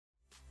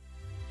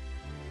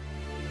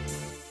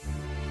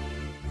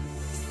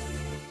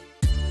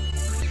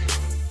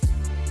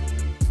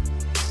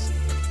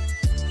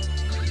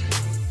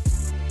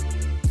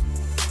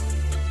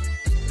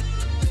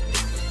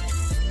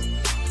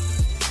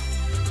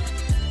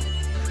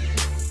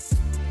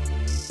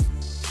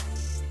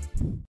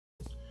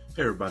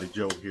Hey everybody,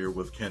 Joe here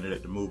with Candid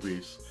at the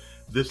Movies.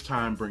 This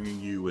time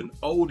bringing you an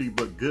oldie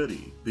but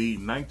goodie, the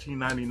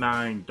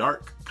 1999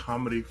 dark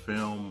comedy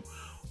film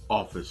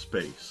Office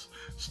Space,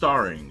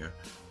 starring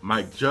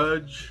Mike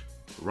Judge,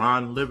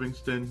 Ron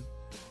Livingston,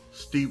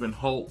 Stephen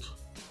Holt,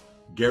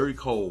 Gary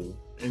Cole,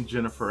 and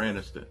Jennifer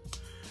Aniston.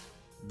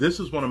 This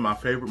is one of my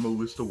favorite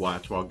movies to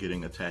watch while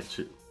getting a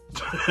tattoo.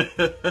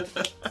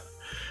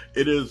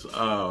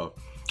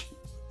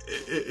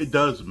 It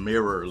does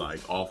mirror like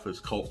office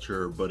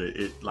culture, but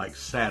it like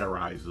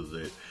satirizes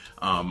it.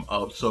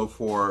 So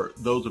for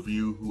those of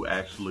you who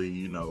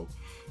actually,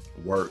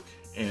 work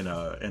in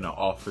an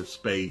office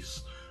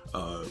space,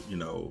 a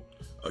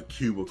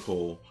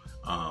cubicle,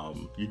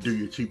 you do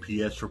your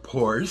TPS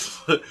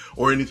reports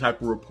or any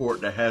type of report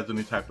that has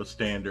any type of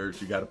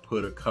standards, you got to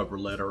put a cover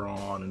letter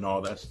on and all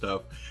that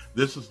stuff.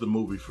 This is the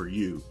movie for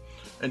you.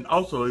 And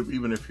also,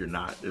 even if you're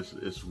not,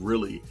 it's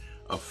really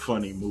a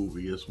funny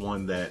movie. It's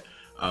one that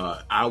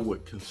I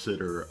would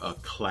consider a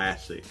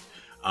classic.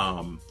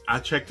 I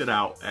checked it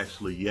out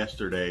actually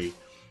yesterday,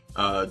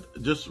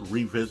 just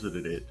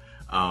revisited it,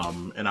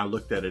 and I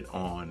looked at it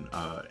on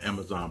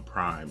Amazon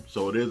Prime.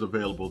 So it is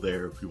available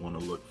there if you want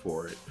to look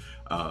for it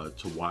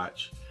to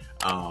watch.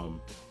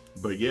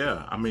 But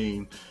yeah, I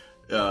mean,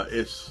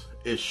 it's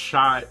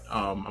shot,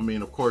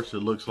 of course it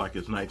looks like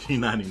it's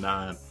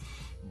 1999,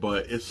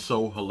 but it's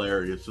so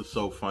hilarious, it's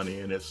so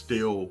funny, and it's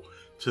still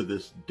to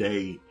this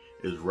day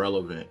is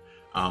relevant.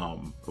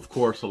 Of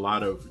course,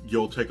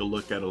 you'll take a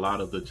look at a lot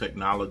of the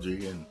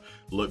technology and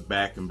look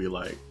back and be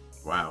like,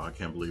 wow, I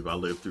can't believe I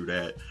lived through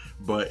that.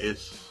 But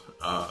it's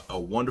a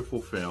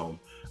wonderful film.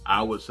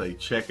 I would say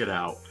check it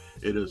out.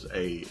 It is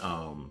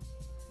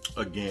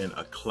again,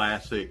 a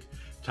classic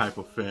type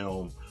of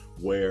film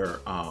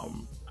where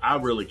I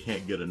really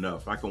can't get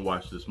enough. I can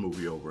watch this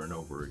movie over and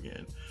over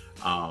again.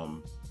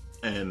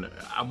 And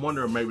I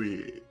wonder,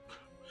 maybe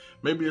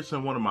it's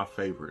in one of my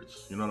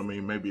favorites, you know what I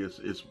mean? Maybe it's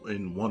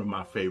in one of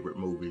my favorite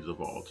movies of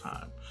all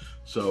time.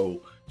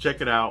 So check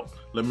it out.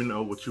 Let me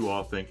know what you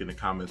all think in the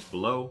comments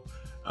below.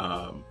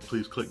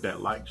 Please click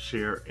that like,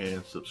 share,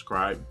 and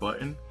subscribe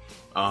button,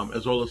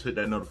 as well as hit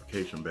that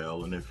notification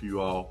bell. And if you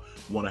all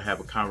want to have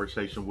a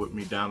conversation with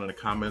me down in the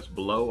comments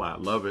below, I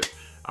love it.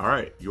 All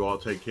right, you all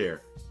take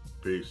care.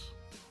 Peace.